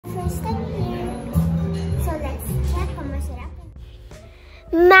first time here. So let's check kung masarap.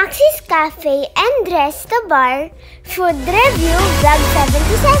 Maxi's Cafè and Restobar Food Review Vlog 77.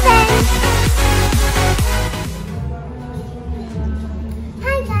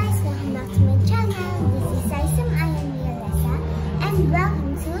 Hi guys, welcome back to my channel. This is Cisum. I am Yolessa and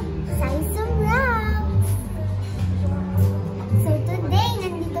welcome to CisuMrocks. So today,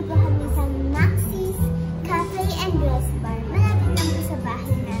 nandito po kami sa Maxi's Cafè and Restobar. Malapit lang po sa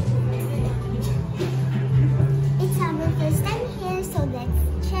bahay natin. It's our first time here, so let's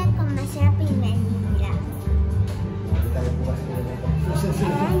check kung masarap yung menu nila.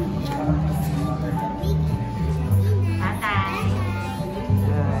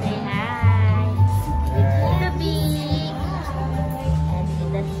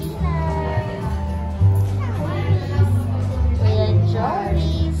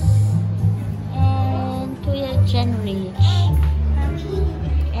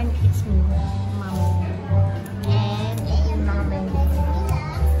 And it's me, Mom. And Mom and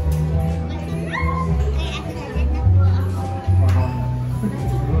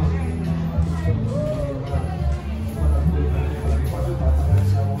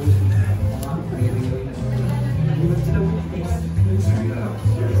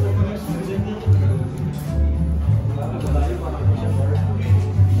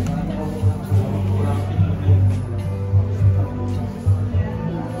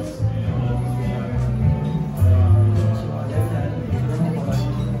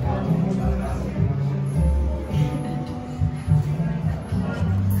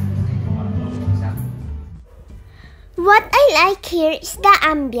What I like here is the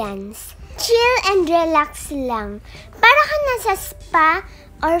ambience. Chill and relax lang. Para ka nasa spa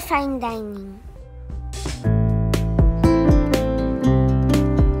or fine dining.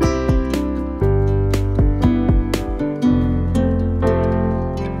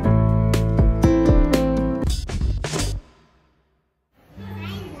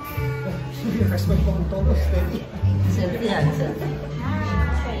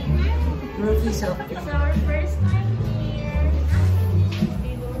 It's our first time here.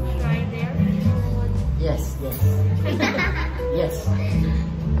 We will try their food. Yes. Yes.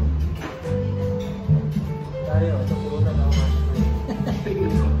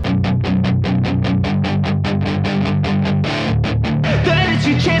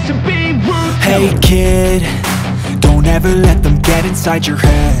 Hey kid, don't ever let them get inside your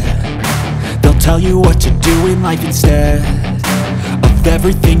head. They'll tell you what to do in life instead of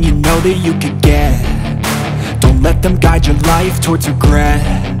everything you know that you could get. Don't let them guide your life towards regret.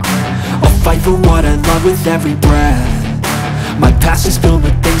 I'll fight for what I love with every breath. My past is filled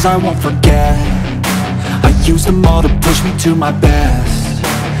with things I won't forget. I use them all to push me to my best.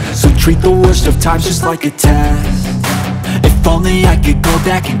 So treat the worst of times just like a test. If only I could go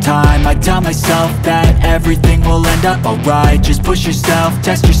back in time, I'd tell myself that everything will end up alright. Just push yourself,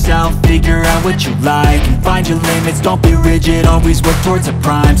 test yourself, figure out what you like, and find your limits, don't be rigid, always work towards a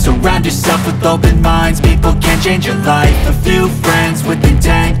prime. Surround yourself with open minds, people can change your life. A few friends with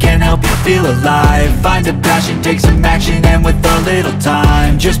intent can help you feel alive. Find a passion, take some action, and with a little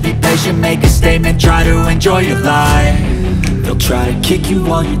time, just be patient, make a statement, try to enjoy your life. They'll try to kick you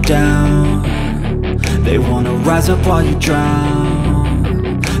while you're down. They wanna rise up while you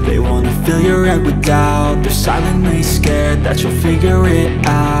drown. They wanna fill your head with doubt. They're silently scared that you'll figure it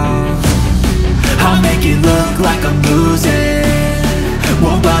out. I'll make it look like I'm losing,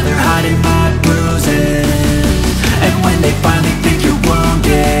 won't bother hiding my bruises. And when they finally think you're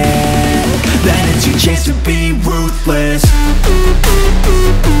wounded, then it's your chance to be ruthless.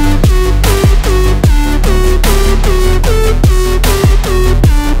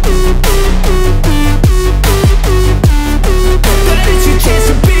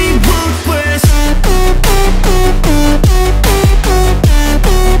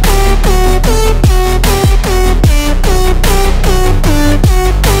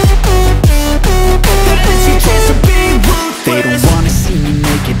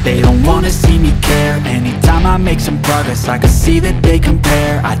 I can see that they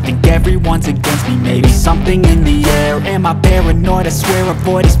compare. I think everyone's against me, maybe something in the air. Am I paranoid? I swear a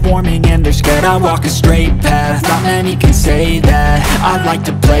void is forming and they're scared. I walk a straight path, not many can say that. I like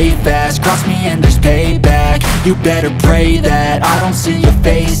to play fast, cross me and there's payback. You better pray that I don't see your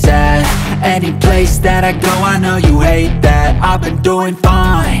face at any place that I go. I know you hate that. I've been doing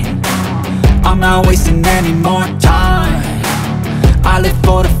fine, I'm not wasting any more time. I live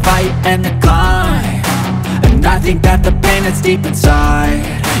for the fight and the climb, and I think that the pain that's deep inside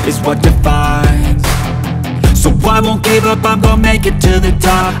is what defines. So I won't give up, I'm gonna make it to the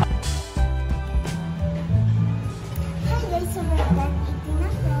top. Hi guys, so we're done eating na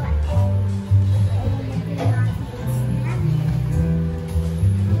po.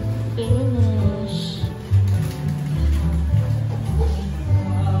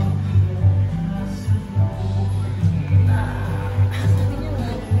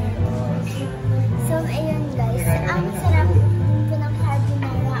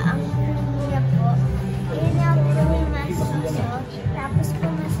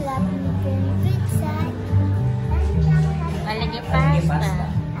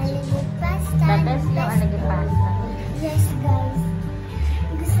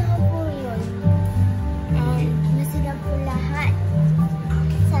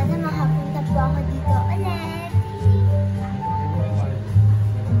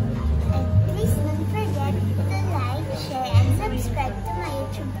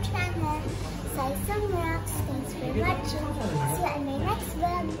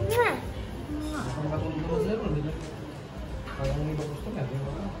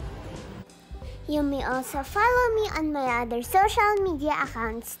 You may also follow me on my other social media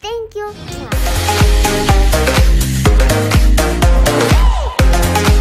accounts. Thank you!